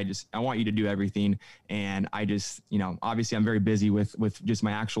manager, like, I want you to do everything. And I just, obviously I'm very busy with just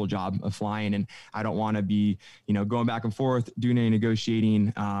my actual job of flying, and I don't want to be, going back and forth, doing any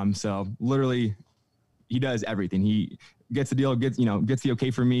negotiating. So literally he does everything. He gets the deal, gets the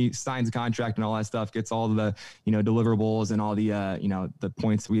okay for me, signs the contract and all that stuff, gets all the, deliverables and all the, the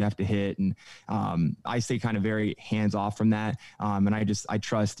points we have to hit. And I stay kind of very hands off from that. And I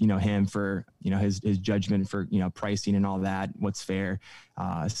trust, him for, his judgment for, pricing and all that, what's fair.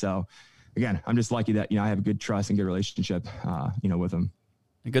 So again, I'm just lucky that, I have a good trust and good relationship, with him.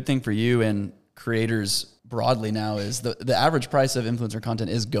 A good thing for you and creators broadly now is the average price of influencer content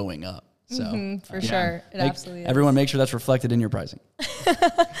is going up. So for sure. It absolutely is. Everyone make sure that's reflected in your pricing.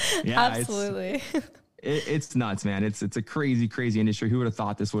 Yeah, absolutely. It's nuts, man. It's a crazy, crazy industry. Who would have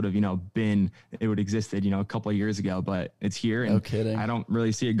thought this would have, it would existed, a couple of years ago, but it's here. And no kidding. I don't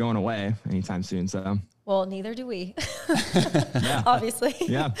really see it going away anytime soon. So. Well, neither do we, yeah. Obviously.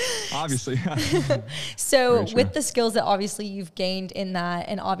 Yeah, obviously. So with the skills that obviously you've gained in that,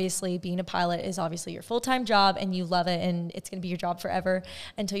 and obviously being a pilot is obviously your full-time job and you love it and it's going to be your job forever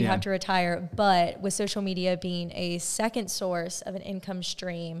until you have to retire. But with social media being a second source of an income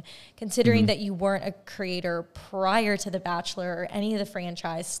stream, considering that you weren't a creator prior to The Bachelor or any of the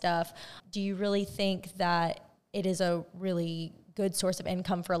franchise stuff, do you really think that it is a really good source of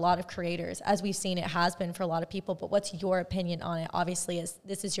income for a lot of creators? As we've seen, it has been for a lot of people, but what's your opinion on it? Obviously, as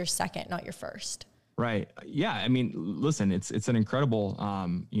this is your second, not your first. Right. Yeah. I mean, listen, it's an incredible,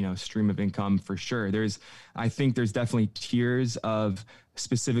 stream of income for sure. I think there's definitely tiers of,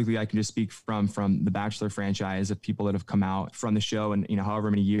 specifically, I can just speak from the Bachelor franchise, of people that have come out from the show and,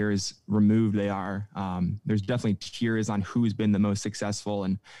 however many years removed they are. There's definitely tiers on who's been the most successful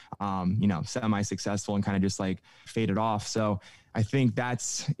and, semi-successful and kind of just like faded off. So I think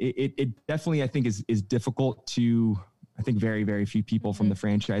it definitely, I think is difficult to, I think very, very few people from the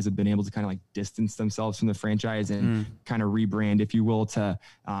franchise have been able to kind of like distance themselves from the franchise and kind of rebrand, if you will, to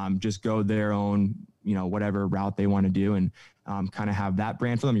just go their own, whatever route they want to do and kind of have that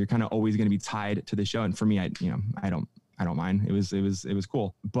brand for them. You're kind of always going to be tied to the show. And for me, I I don't mind. It was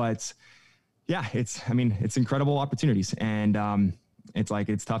cool. But yeah, it's incredible opportunities. And,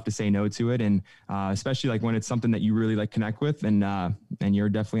 it's tough to say no to it. And, especially like when it's something that you really like connect with and you're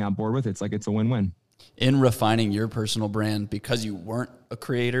definitely on board with it. It's a win-win. In refining your personal brand, because you weren't a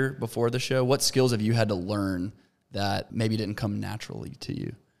creator before the show, what skills have you had to learn that maybe didn't come naturally to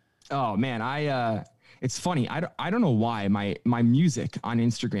you? Oh man, it's funny. I don't know why my music on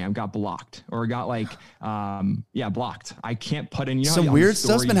Instagram got blocked or got blocked. I can't put in, some weird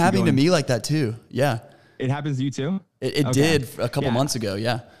stuff's been happening to me like that too. Yeah. It happens to you too? It okay. Did a couple months ago.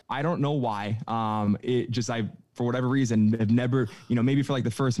 Yeah. I don't know why. For whatever reason, have never, maybe for like the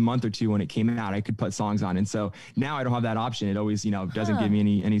first month or two when it came out, I could put songs on. And so now I don't have that option. It always, doesn't give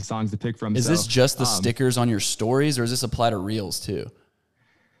me any songs to pick from. Is this just the stickers on your stories, or does this apply to reels too?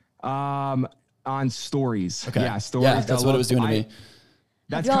 On stories. Okay. Yeah. Stories. Yeah, that's what it was doing to me.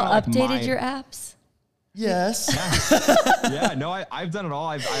 Have y'all updated your apps? Yes. Yeah. No, I've done it all.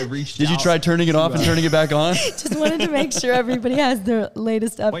 I've reached Did you try turning it off and turning it back on? Just wanted to make sure everybody has their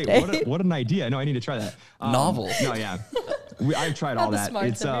latest update. Wait, what an idea. No, I need to try that. Novel. No, yeah. I've tried all that.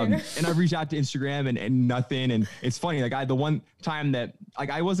 It's and I've reached out to Instagram and nothing. And it's funny, like the one time that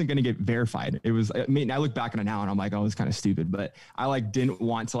I wasn't going to get verified. It was, I look back on it now and I'm like, oh, it's kind of stupid, but I didn't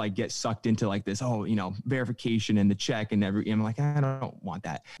want to get sucked into this, verification and the check and I'm like, I don't want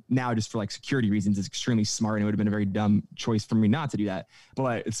that. Now, just for security reasons, it's extremely smart and it would have been a very dumb choice for me not to do that.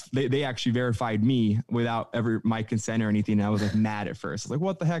 But they actually verified me without ever my consent or anything. And I was mad at first. I was like,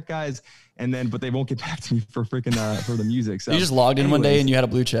 what the heck, guys? And then, but they won't get back to me for freaking, for the music. So you just logged in one day and you had a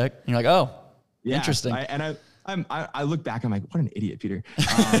blue check and you're like, oh, yeah, interesting. I look back, I'm like, what an idiot, Peter.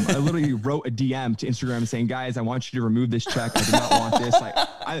 I literally wrote a DM to Instagram saying, guys, I want you to remove this check. I do not want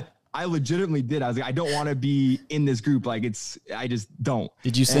this. I legitimately did. I was like, I don't want to be in this group. I just don't.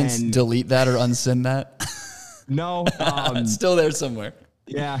 Did you since delete that or unsend that? No. It's still there somewhere.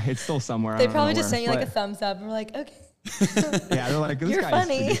 Yeah, it's still somewhere. They probably just sent you a thumbs up and we're like, okay. Yeah, they're like, this guy's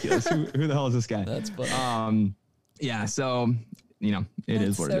ridiculous. Who the hell is this guy? That's funny. Yeah, so it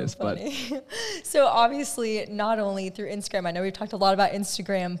is what it is. Funny. But so obviously, not only through Instagram, I know we've talked a lot about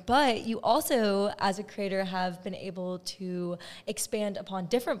Instagram, but you also, as a creator, have been able to expand upon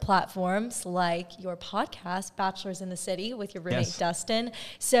different platforms like your podcast, Bachelors in the City, with your roommate, Dustin.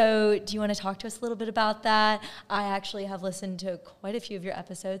 So do you want to talk to us a little bit about that? I actually have listened to quite a few of your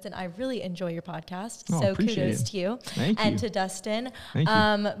episodes, and I really enjoy your podcast. So kudos to you and to Dustin. Thank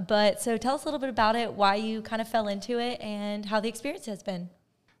you. But so tell us a little bit about it, why you kind of fell into it, and how the experience has been.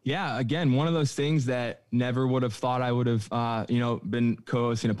 Yeah, again, one of those things that never would have thought I would have, been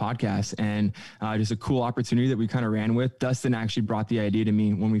co-hosting a podcast, and just a cool opportunity that we kind of ran with. Dustin actually brought the idea to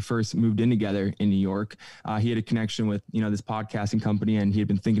me when we first moved in together in New York. He had a connection with, this podcasting company, and he had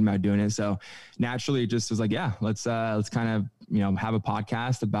been thinking about doing it. So naturally, it just was like, yeah, let's kind of, have a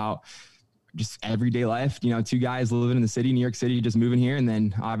podcast about just everyday life, two guys living in the city, New York City, just moving here. And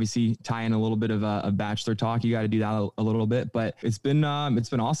then obviously tie in a little bit of a bachelor talk. You got to do that a little bit, but it's been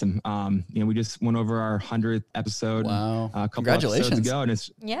awesome. We just went over our 100th episode. Wow. A couple episodes ago, and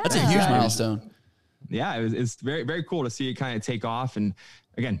that's a huge milestone. Yeah. It's very, very cool to see it kind of take off. And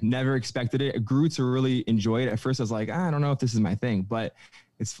again, never expected it. I grew to really enjoy it. At first I was like, I don't know if this is my thing, but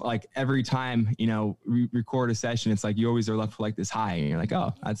it's like every time, we record a session, it's like you always are left with this high, and you're like,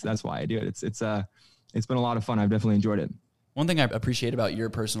 oh, that's why I do it. It's been a lot of fun. I've definitely enjoyed it. One thing I appreciate about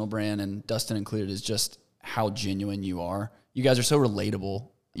your personal brand, and Dustin included, is just how genuine you are. You guys are so relatable.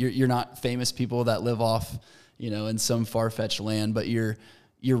 You're not famous people that live off, in some far-fetched land, but you're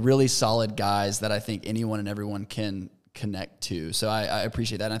really solid guys that I think anyone and everyone can connect to. So I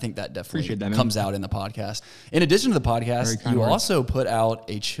appreciate that. And I think that definitely comes out in the podcast. In addition to the podcast, you also put out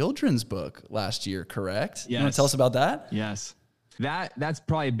a children's book last year, correct? Yes. You want to tell us about that? Yes. That's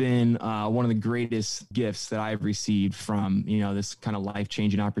probably been one of the greatest gifts that I've received from, this kind of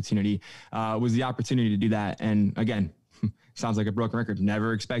life-changing opportunity, was the opportunity to do that. And again, sounds like a broken record.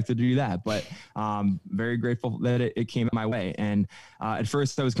 Never expected to do that, but very grateful that it came my way. And at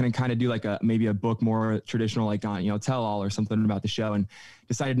first I was going to kind of do maybe a book more traditional, on, tell all or something about the show, and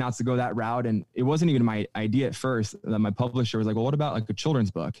decided not to go that route. And it wasn't even my idea at first. My publisher was like, well, what about a children's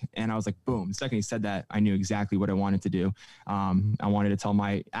book? And I was like, boom. The second he said that, I knew exactly what I wanted to do. I wanted to tell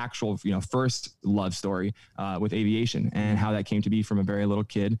my actual, first love story with aviation, and how that came to be from a very little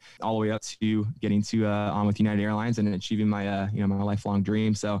kid all the way up to getting to on with United Airlines and achieving my my, my lifelong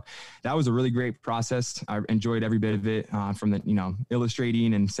dream. So that was a really great process. I enjoyed every bit of it, from the,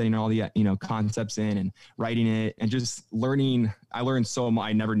 illustrating and setting all the, concepts in and writing it and just learning. I learned so much.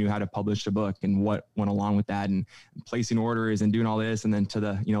 I never knew how to publish a book and what went along with that, and placing orders and doing all this. And then to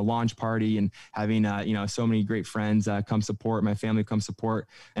the, launch party and having, so many great friends come support, my family come support.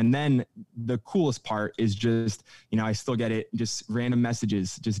 And then the coolest part is just, I still get it, just random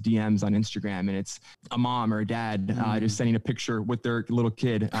messages, just DMs on Instagram. And it's a mom or a dad just sending a picture with their little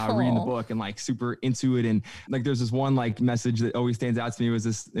kid reading the book and like super into it. And like, there's this one like message that always stands out to me was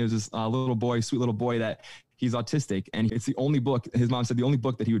this, there's this little boy, sweet little boy that he's autistic, and it's the only book, his mom said the only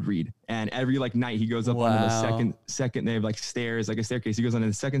book that he would read. And every like night he goes up onto the second, they have like stairs, like a staircase. He goes onto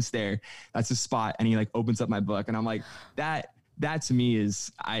the second stair. That's his spot. And he like opens up my book. And I'm like, that to me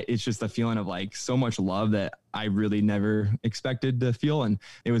is, it's just a feeling of like so much love that I really never expected to feel. And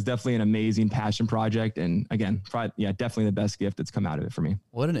it was definitely an amazing passion project. And again, definitely the best gift that's come out of it for me.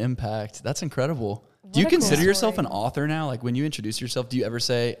 What an impact. That's incredible. Do you consider yourself an author now? Like when you introduce yourself, do you ever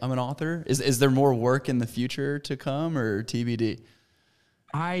say, I'm an author? Is there more work in the future to come, or TBD?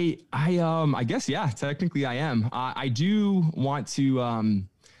 I guess, yeah, technically I am. I do want to,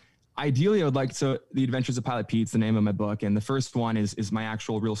 ideally I would like to, The Adventures of Pilot Pete's the name of my book. And the first one is my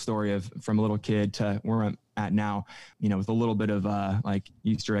actual real story of from a little kid to where I'm at now, with a little bit of like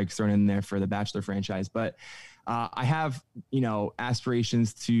Easter eggs thrown in there for the Bachelor franchise. But I have,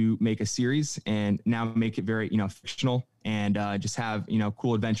 aspirations to make a series and now make it very, fictional, and just have,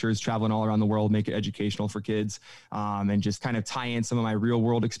 cool adventures traveling all around the world, make it educational for kids, and just kind of tie in some of my real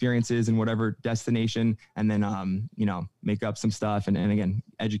world experiences in whatever destination, and then, make up some stuff and again,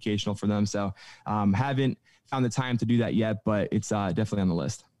 educational for them. So haven't found the time to do that yet, but it's definitely on the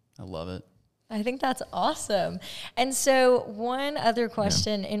list. I love it. I think that's awesome. And so one other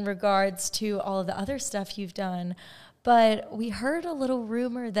question in regards to all of the other stuff you've done, but we heard a little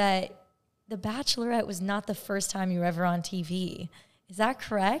rumor that The Bachelorette was not the first time you were ever on TV. Is that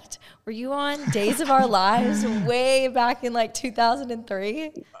correct? Were you on Days of Our Lives way back in like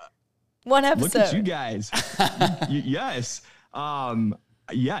 2003? One episode. Look at you guys. Yes.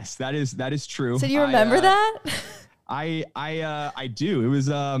 Yes, that is true. So do you remember that? I do. It was,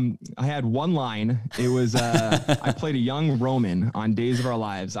 I had one line. It was, I played a young Roman on Days of Our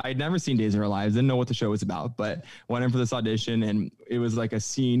Lives. I had never seen Days of Our Lives. Didn't know what the show was about, but went in for this audition, and it was like a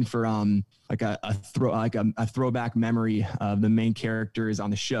scene for, like a throwback memory of the main characters on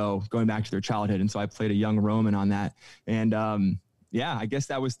the show going back to their childhood. And so I played a young Roman on that. And, yeah, I guess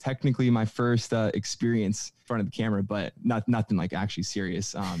that was technically my first, experience in front of the camera, but nothing like actually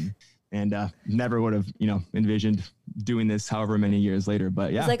serious. And never would have, envisioned doing this however many years later.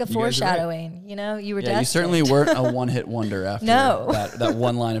 But yeah, it's like a foreshadowing. You were destined. You certainly weren't a one-hit wonder after that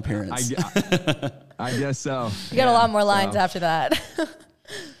one line appearance. I guess so. You got a lot more lines after that.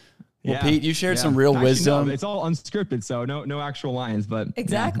 Well, Pete, you shared some real wisdom. No, it's all unscripted, so no actual lines, but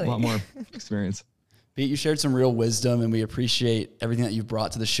exactly a lot more experience. Pete, you shared some real wisdom, and we appreciate everything that you've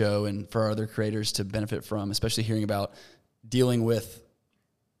brought to the show and for our other creators to benefit from, especially hearing about dealing with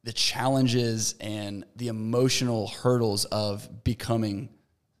the challenges and the emotional hurdles of becoming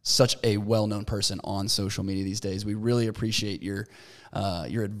such a well-known person on social media these days. We really appreciate your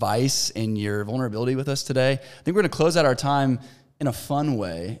advice and your vulnerability with us today. I think we're going to close out our time in a fun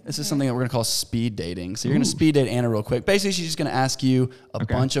way. This is something that we're going to call speed dating. So you're going to speed date Anna real quick. Basically, she's just going to ask you a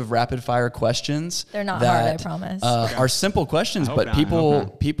bunch of rapid fire questions. They're not hard, I promise. Are simple questions, but a lot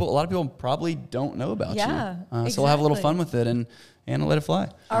of people probably don't know about you. Exactly. So we'll have a little fun with it, and Anna, let it fly.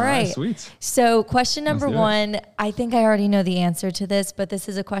 All right. Sweet. So question number one, I think I already know the answer to this, but this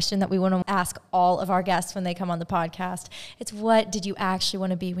is a question that we want to ask all of our guests when they come on the podcast. It's, what did you actually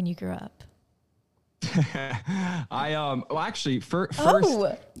want to be when you grew up?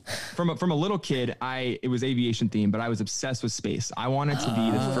 From a little kid, it was aviation themed, but I was obsessed with space. I wanted to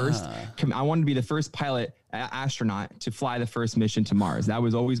be the first pilot astronaut to fly the first mission to Mars. That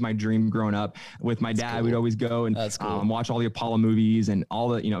was always my dream growing up. With my dad, we'd always go and watch all the Apollo movies and all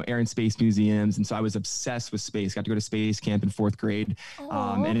the air and space museums. And so I was obsessed with space. Got to go to space camp in 4th grade,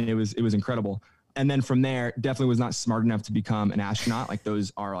 and it was incredible. And then from there, definitely was not smart enough to become an astronaut. Like,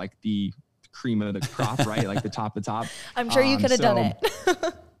 those are like the cream of the crop, right? Like the top of the top. I'm sure you could have done it.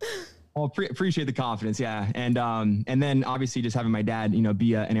 Well, appreciate the confidence. Yeah. And then obviously just having my dad,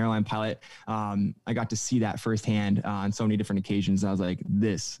 be an airline pilot. I got to see that firsthand on so many different occasions. I was like,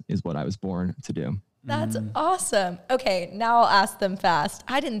 this is what I was born to do. That's awesome. Okay. Now I'll ask them fast.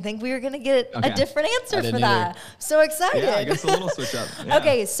 I didn't think we were going to get a different answer for that. So excited. Yeah, I guess a little switch up. Yeah.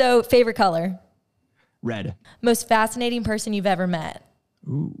 Okay. So favorite color? Red. Most fascinating person you've ever met?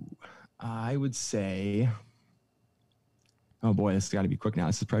 Ooh. I would say Oh boy, this has got to be quick now.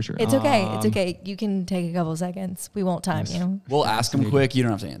 This is pressure. It's okay. It's okay. You can take a couple seconds. We won't time you. We'll ask them quick. You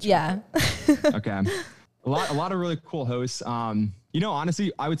don't have to answer. Yeah. Okay. A lot of really cool hosts.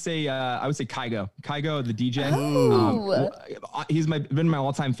 Honestly, I would say Kygo. Kygo, the DJ. He's been my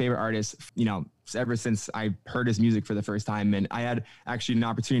all-time favorite artist, ever since I heard his music for the first time. And I had actually an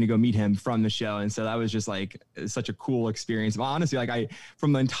opportunity to go meet him from the show. And so that was just like such a cool experience. But honestly,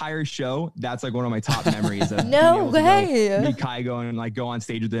 from the entire show, that's like one of my top memories of No way. meet Kygo and like go on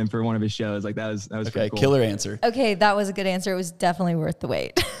stage with him for one of his shows. Like that was Okay, cool. killer answer. Okay, that was a good answer. It was definitely worth the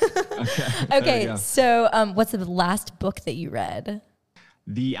wait. Okay. So what's the last book that you read?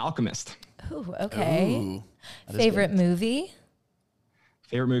 The Alchemist. Ooh, okay. Ooh, Favorite movie?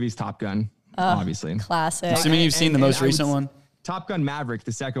 Favorite movie is Top Gun, obviously. Classic. Assuming you've seen the most recent one. Top Gun Maverick,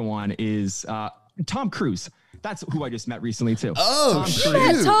 the second one, is Tom Cruise. That's who I just met recently too. Oh, Tom shoot.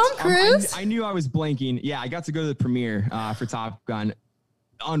 Yeah, Tom Cruise. I knew I was blanking. Yeah, I got to go to the premiere for Top Gun.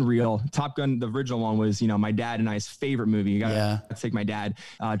 Unreal. Top Gun, the original one, was my dad and I's favorite movie. You gotta take my dad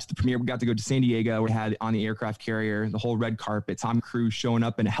to the premiere. We got to go to San Diego. We had on the aircraft carrier the whole red carpet. Tom Cruise showing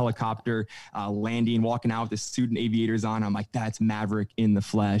up in a helicopter, landing, walking out with his suit and aviators on. I'm like, that's Maverick in the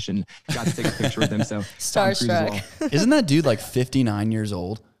flesh, and got to take a picture with him. So Starstruck. Isn't that dude like 59 years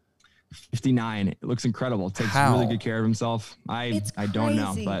old? 59. It looks incredible. Takes How? really good care of himself. I don't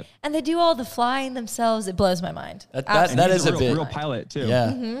know, crazy. but And they do all the flying themselves. It blows my mind. That he's is a bit. real pilot too.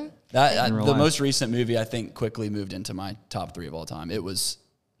 Yeah. In real The life. most recent movie I think quickly moved into my top 3 of all time. It was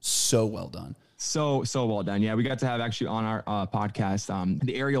so well done. So well done. Yeah, we got to have actually on our podcast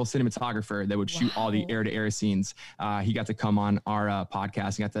the aerial cinematographer that would shoot all the air-to-air scenes. He got to come on our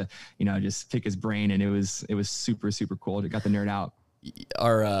podcast and got to just pick his brain, and it was super cool. It got the nerd out.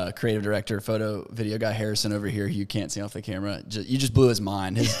 Our creative director, photo video guy Harrison over here, who you can't see off the camera, you just blew his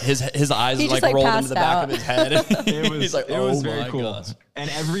mind. His eyes He like just, rolled passed into the back out. of his head. He's like, It was oh very my cool. gosh. And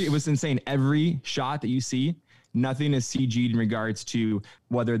it was insane. Every shot that you see, nothing is CG'd in regards to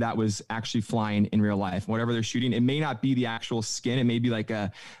whether that was actually flying in real life. Whatever they're shooting, it may not be the actual skin. It may be like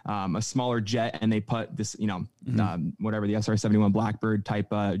a smaller jet, and they put this, whatever the SR-71 Blackbird type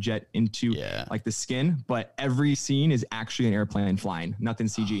jet into like the skin. But every scene is actually an airplane flying. Nothing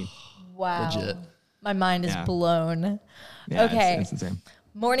CG. Wow. Legit. My mind is blown. Yeah, Okay. it's insane.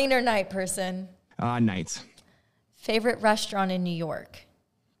 Morning or night person? Nights. Favorite restaurant in New York?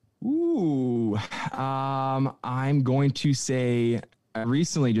 Ooh, I'm going to say I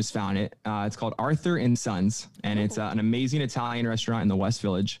recently just found it. It's called Arthur and Sons, and it's an amazing Italian restaurant in the West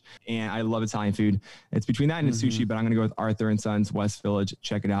Village. And I love Italian food. It's between that and sushi, but I'm going to go with Arthur and Sons, West Village.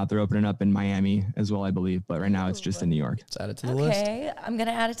 Check it out. They're opening up in Miami as well, I believe. But right now it's just in New York. Let's add it to the list. Okay, I'm going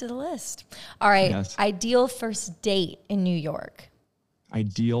to add it to the list. All right, Yes. Ideal first date in New York?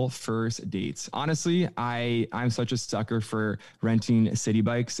 Ideal first dates. Honestly, I'm such a sucker for renting city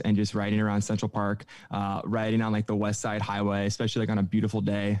bikes and just riding around Central Park, riding on like the West Side Highway, especially like on a beautiful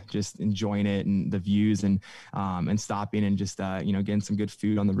day, just enjoying it and the views and stopping and just getting some good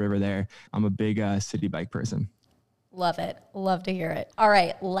food on the river there. I'm a big city bike person. Love it. Love to hear it. All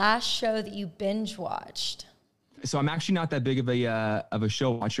right, last show that you binge watched? So I'm actually not that big of a show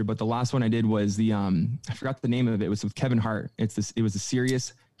watcher, but the last one I did was I forgot the name of it. It was with Kevin Hart. It was a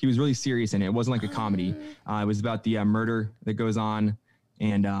serious. He was really serious in it. It wasn't like a comedy. It was about the murder that goes on,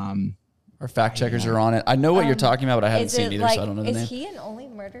 and Our fact checkers are on it. I know what you're talking about, but I haven't seen it either, so I don't know the name. Is he in Only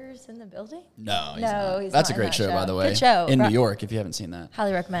Murders in the Building? No, he's No, not. he's That's not a in great that show, by show. the way. Good show. In New York, if you haven't seen that.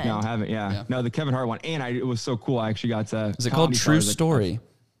 Highly recommend. no, I haven't. Yeah. No, the Kevin Hart one, and it was so cool. I actually got to. Is it called True Story?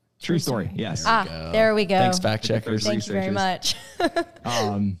 True Story. Yes. There we go. Thanks, fact checkers. Thank you very much.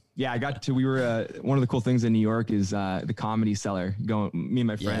 Yeah, I got to. We were one of the cool things in New York is the Comedy Cellar. Me and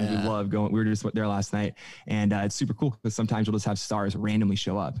my friend, we love going. We were just there last night, and it's super cool because sometimes you'll just have stars randomly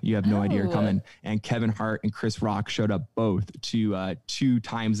show up. You have no idea you're coming. And Kevin Hart and Chris Rock showed up both two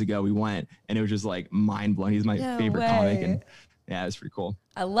times ago. We went, and it was just like mind blowing. He's my favorite comic, and yeah, it was pretty cool.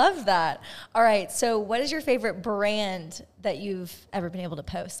 I love that. All right. So what is your favorite brand that you've ever been able to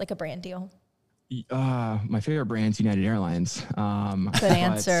post? Like a brand deal? My favorite brand's United Airlines. Good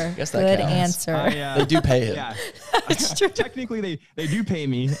answer. guess that Good counts. answer. They do pay him. Yeah, technically they do pay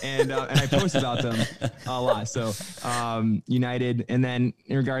me, and I post about them a lot. So United, and then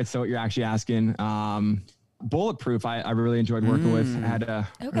in regards to what you're actually asking, Bulletproof, I really enjoyed working with. I had a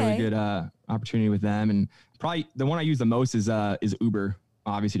really good opportunity with them, and probably the one I use the most is Uber.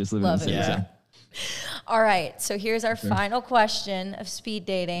 Obviously, just living in the city. Yeah. All right. So here's our final question of speed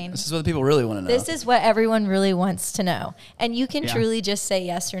dating. This is what the people really want to know. This is what everyone really wants to know. And you can truly just say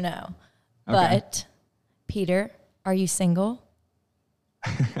yes or no. But Peter, are you single?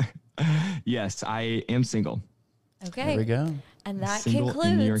 Yes, I am single. Okay. There we go. And that Single concludes.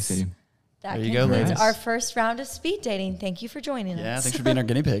 in New York City. That There you go, concludes ladies. our first round of speed dating. Thank you for joining Yeah, us. thanks for being our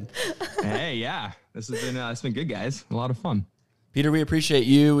guinea pig. Hey, yeah, this has been it's been good, guys. A lot of fun. Peter, we appreciate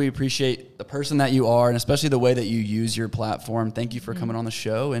you. We appreciate the person that you are, and especially the way that you use your platform. Thank you for coming on the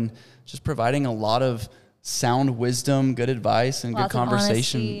show and just providing a lot of sound wisdom, good advice, and Lots good of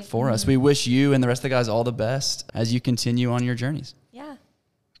conversation honesty. for us. We wish you and the rest of the guys all the best as you continue on your journeys. Yeah.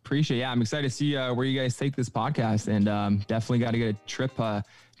 Appreciate it. Yeah, I'm excited to see where you guys take this podcast, and definitely got to get a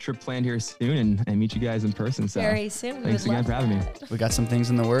trip planned here soon and meet you guys in person. So Very soon. Thanks again for having me. We got some things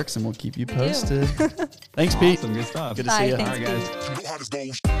in the works, and we'll keep you do. posted. Thanks, Pete. Some good stuff. Good to Bye. see you. Thanks, All right, guys. Pete. You know how this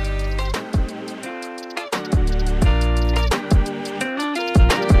goes.